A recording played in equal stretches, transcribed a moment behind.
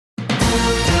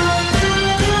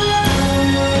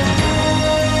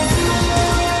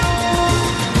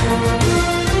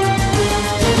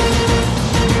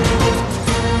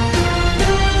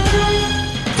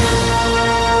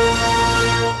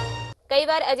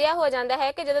ਵਾਰ ਅਜਿਹਾ ਹੋ ਜਾਂਦਾ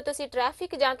ਹੈ ਕਿ ਜਦੋਂ ਤੁਸੀਂ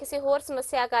ਟ੍ਰੈਫਿਕ ਜਾਂ ਕਿਸੇ ਹੋਰ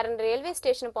ਸਮੱਸਿਆ ਕਾਰਨ ਰੇਲਵੇ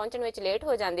ਸਟੇਸ਼ਨ ਪਹੁੰਚਣ ਵਿੱਚ ਲੇਟ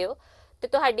ਹੋ ਜਾਂਦੇ ਹੋ ਤੇ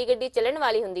ਤੁਹਾਡੀ ਗੱਡੀ ਚੱਲਣ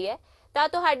ਵਾਲੀ ਹੁੰਦੀ ਹੈ ਤਾਂ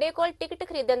ਤੁਹਾਡੇ ਕੋਲ ਟਿਕਟ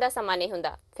ਖਰੀਦਣ ਦਾ ਸਮਾਂ ਨਹੀਂ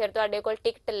ਹੁੰਦਾ। ਫਿਰ ਤੁਹਾਡੇ ਕੋਲ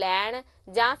ਟਿਕਟ ਲੈਣ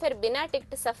ਜਾਂ ਫਿਰ ਬਿਨਾਂ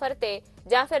ਟਿਕਟ ਸਫ਼ਰ ਤੇ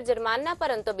ਜਾਂ ਫਿਰ ਜੁਰਮਾਨਾ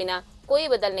ਭਰਨ ਤੋਂ ਬਿਨਾਂ ਕੋਈ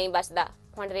ਬਦਲ ਨਹੀਂ ਬਚਦਾ।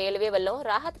 ਹੁਣ ਰੇਲਵੇ ਵੱਲੋਂ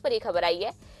ਰਾਹਤ ਭਰੀ ਖਬਰ ਆਈ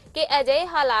ਹੈ ਕਿ ਅਜਿਹੇ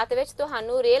ਹਾਲਾਤ ਵਿੱਚ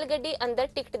ਤੁਹਾਨੂੰ ਰੇਲ ਗੱਡੀ ਅੰਦਰ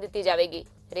ਟਿਕਟ ਦਿੱਤੀ ਜਾਵੇਗੀ।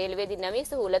 ਰੇਲਵੇ ਦੀ ਨਵੀਂ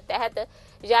ਸਹੂਲਤ ਤਹਿਤ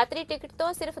ਯਾਤਰੀ ਟਿਕਟ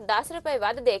ਤੋਂ ਸਿਰਫ 10 ਰੁਪਏ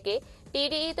ਵੱਧ ਦੇ ਕੇ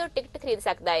TTE ਤੋਂ ਟਿਕਟ ਖਰੀਦ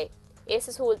ਸਕਦਾ ਹੈ। ਇਸ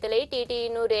ਸਹੂਲਤ ਲਈ TTE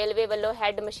ਨੂੰ ਰੇਲਵੇ ਵੱਲੋਂ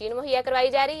ਹੈੱਡ ਮਸ਼ੀਨ ਮੁਹੱਈਆ ਕਰਵਾਈ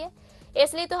ਜਾ ਰਹੀ ਹੈ।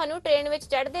 ਇਸ ਲਈ ਤੁਹਾਨੂੰ ਟ੍ਰੇਨ ਵਿੱਚ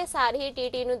ਚੜ੍ਹਦੇ ਸਾਰ ਹੀ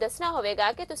TTE ਨੂੰ ਦੱਸਣਾ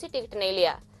ਹੋਵੇਗਾ ਕਿ ਤੁਸੀਂ ਟਿਕਟ ਨਹੀਂ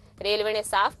ਲਿਆ। ਰੇਲਵੇ ਨੇ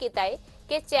ਸਾਫ਼ ਕੀਤਾ ਹੈ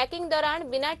ਕਿ ਚੈਕਿੰਗ ਦੌਰਾਨ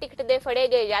ਬਿਨਾਂ ਟਿਕਟ ਦੇ ਫੜੇ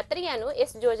ਗਏ ਯਾਤਰੀਆਂ ਨੂੰ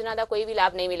ਇਸ ਯੋਜਨਾ ਦਾ ਕੋਈ ਵੀ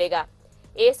ਲਾਭ ਨਹੀਂ ਮਿਲੇਗਾ।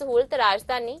 ਇਹ ਸਹੂਲਤ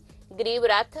ਰਾਜਧਾਨੀ, ਗਰੀਬ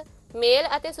ਰੱਥ, ਮੇਲ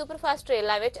ਅਤੇ ਸੁਪਰਫਾਸਟ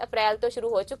ਟ੍ਰੇਨਾਂ ਵਿੱਚ ਅਪ੍ਰੈਲ ਤੋਂ ਸ਼ੁਰੂ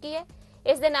ਹੋ ਚੁੱਕੀ ਹੈ।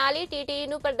 ਇਸ ਦੇ ਨਾਲ ਹੀ TTE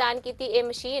ਨੂੰ ਪ੍ਰਦਾਨ ਕੀਤੀ ਇਹ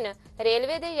ਮਸ਼ੀਨ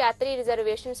ਰੇਲਵੇ ਦੇ ਯਾਤਰੀ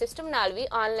ਰਿਜ਼ਰਵੇਸ਼ਨ ਸਿਸਟਮ ਨਾਲ ਵੀ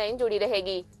ਆਨਲਾਈਨ ਜੁੜੀ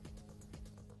ਰਹੇਗੀ।